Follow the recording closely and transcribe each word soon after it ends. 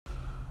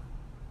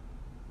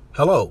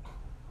Hello,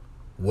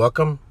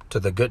 welcome to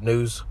the Good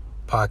News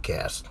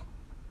Podcast,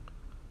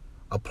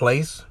 a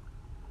place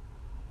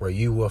where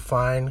you will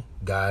find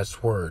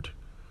God's Word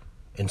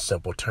in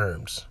simple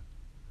terms,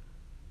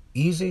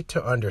 easy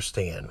to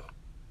understand.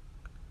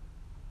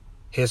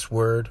 His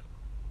Word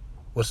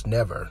was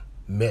never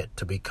meant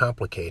to be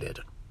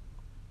complicated.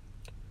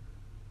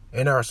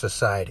 In our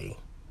society,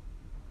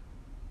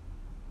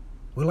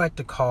 we like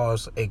to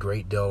cause a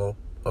great deal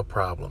of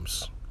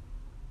problems.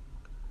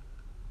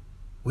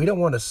 We don't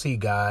want to see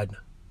God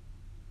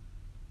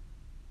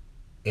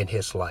in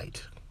His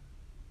light.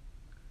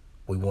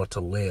 We want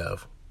to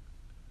live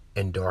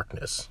in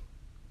darkness.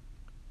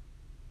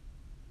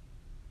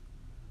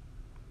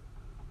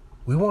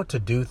 We want to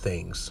do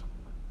things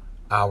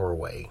our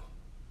way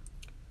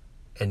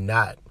and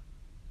not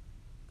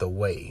the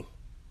way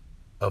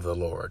of the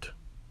Lord.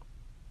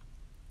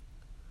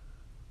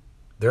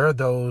 There are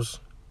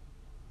those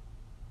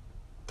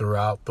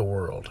throughout the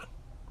world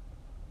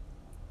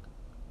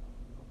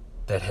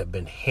that have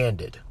been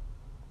handed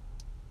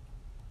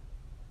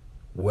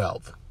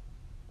wealth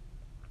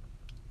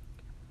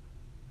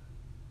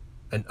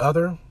and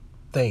other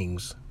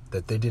things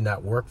that they did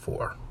not work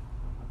for.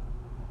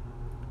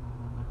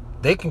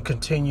 They can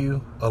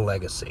continue a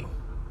legacy.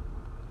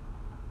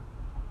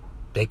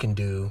 They can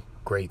do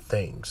great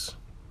things.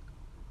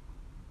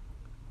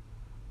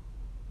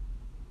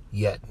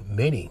 Yet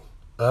many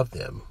of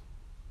them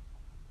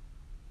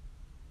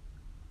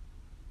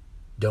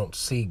don't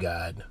see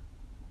God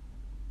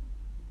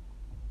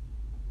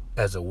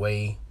as a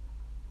way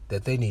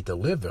that they need to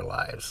live their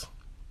lives.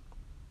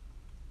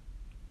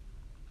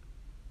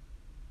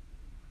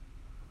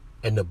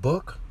 In the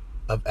book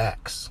of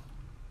Acts,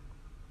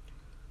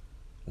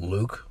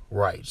 Luke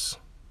writes,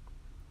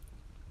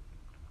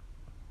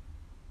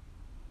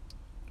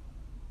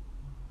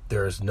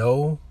 "There is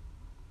no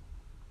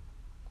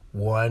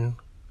one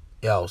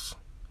else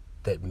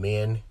that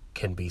men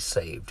can be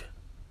saved.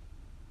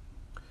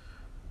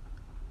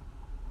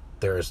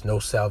 There is no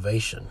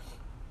salvation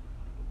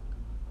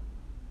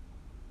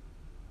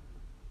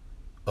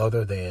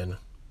other than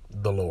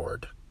the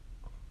Lord."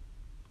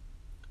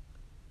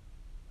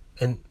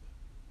 And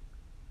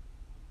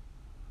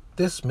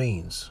this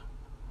means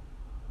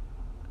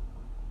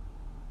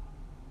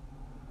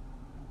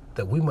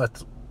that we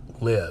must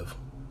live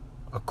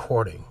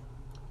according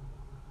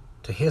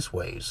to His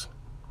ways.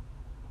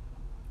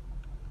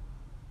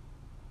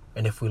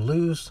 And if we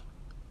lose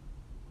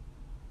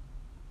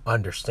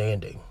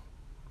understanding,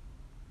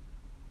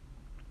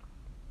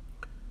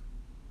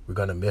 we're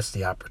going to miss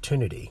the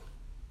opportunity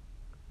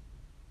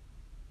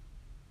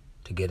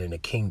to get in the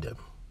kingdom.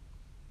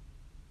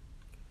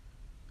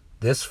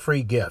 This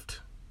free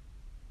gift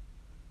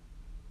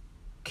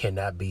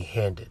cannot be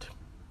handed.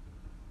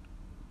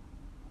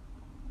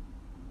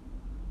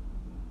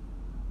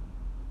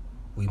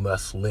 We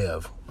must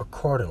live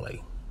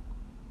accordingly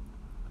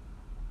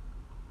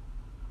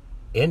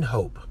in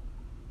hope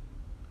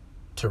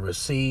to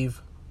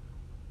receive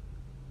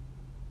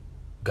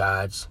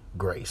God's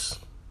grace.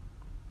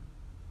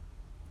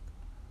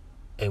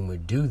 And we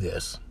do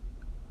this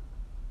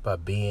by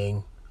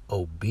being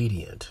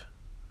obedient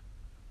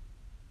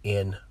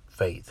in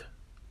faith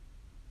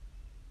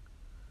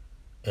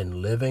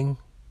and living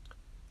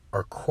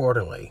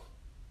accordingly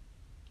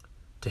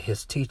to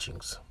His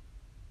teachings.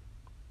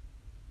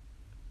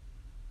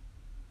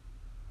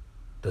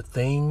 The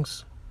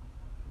things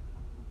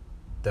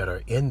that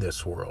are in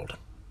this world,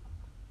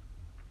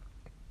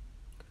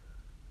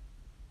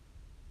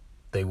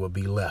 they will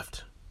be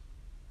left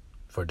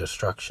for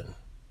destruction.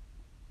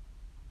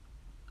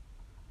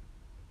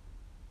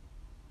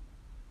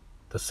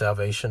 The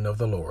salvation of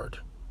the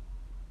Lord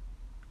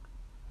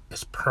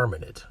is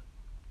permanent,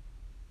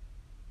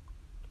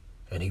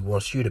 and He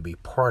wants you to be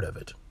part of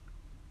it.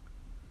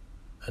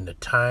 And the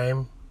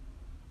time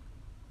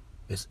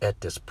is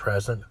at this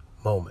present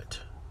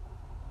moment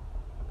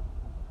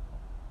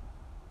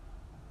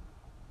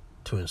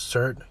to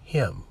insert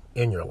Him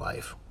in your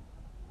life.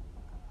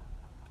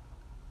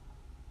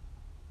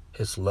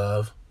 His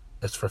love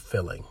is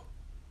fulfilling.